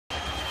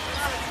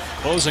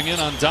Closing in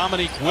on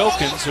Dominique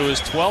Wilkins, who is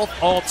 12th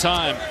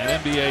all-time in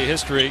NBA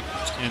history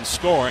in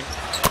scoring.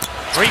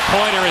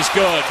 Three-pointer is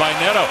good by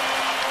Neto.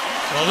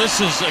 Well, this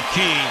is a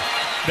key,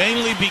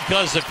 mainly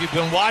because if you've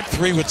been watching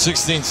 3 with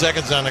 16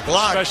 seconds on the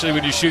clock. Especially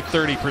when you shoot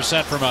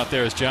 30% from out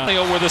there, as John.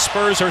 Where the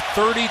Spurs are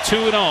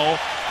 32-0.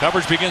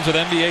 Coverage begins with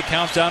NBA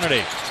Countdown at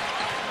 8.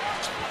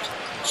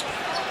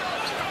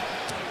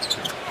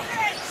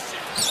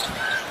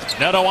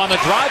 Neto on the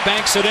drive,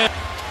 banks it in.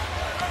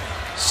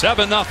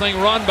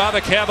 7-0 run by the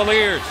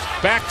Cavaliers.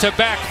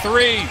 Back-to-back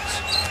threes.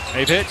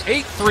 They've hit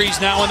 8 threes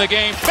now in the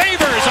game.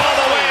 Favors all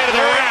the way to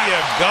the rack. There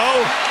you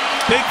go.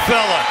 Big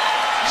fella.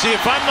 See,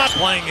 if I'm not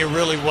playing you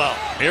really well.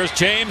 Here's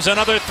James,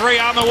 another 3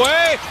 on the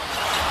way.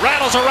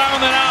 Rattles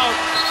around and out.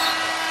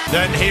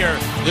 Then here,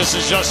 this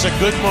is just a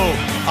good move.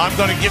 I'm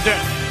going to give them,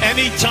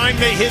 anytime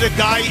they hit a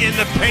guy in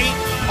the paint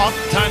up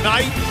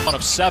tonight. 1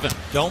 of 7.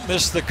 Don't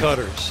miss the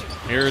cutters.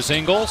 Here's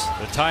Ingles.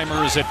 The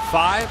timer is at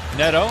 5.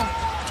 Neto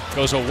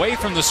goes away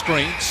from the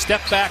screen.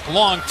 Step back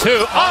long 2.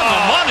 On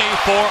the money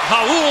for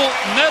Raul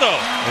Neto.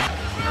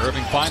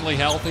 Irving finally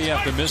healthy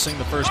after missing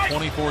the first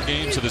 24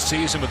 games of the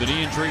season with a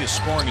knee injury. His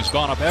scoring has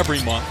gone up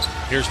every month.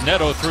 Here's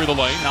Neto through the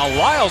lane. Now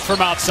Lyles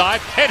from outside,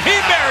 and he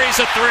buries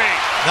a 3.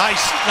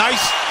 Nice.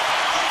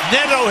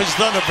 Neto has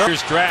done a very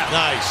draft.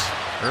 Nice.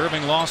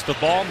 Irving lost the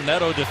ball.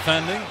 Neto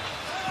defending.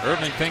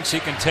 Irving thinks he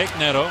can take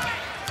Neto.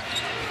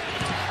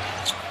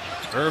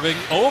 Irving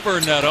over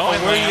Neto.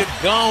 Where are you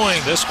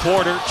going? This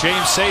quarter,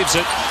 James saves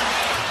it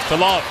to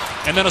Love.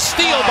 And then a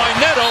steal by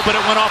Neto, but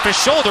it went off his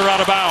shoulder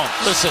out of bounds.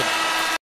 Listen,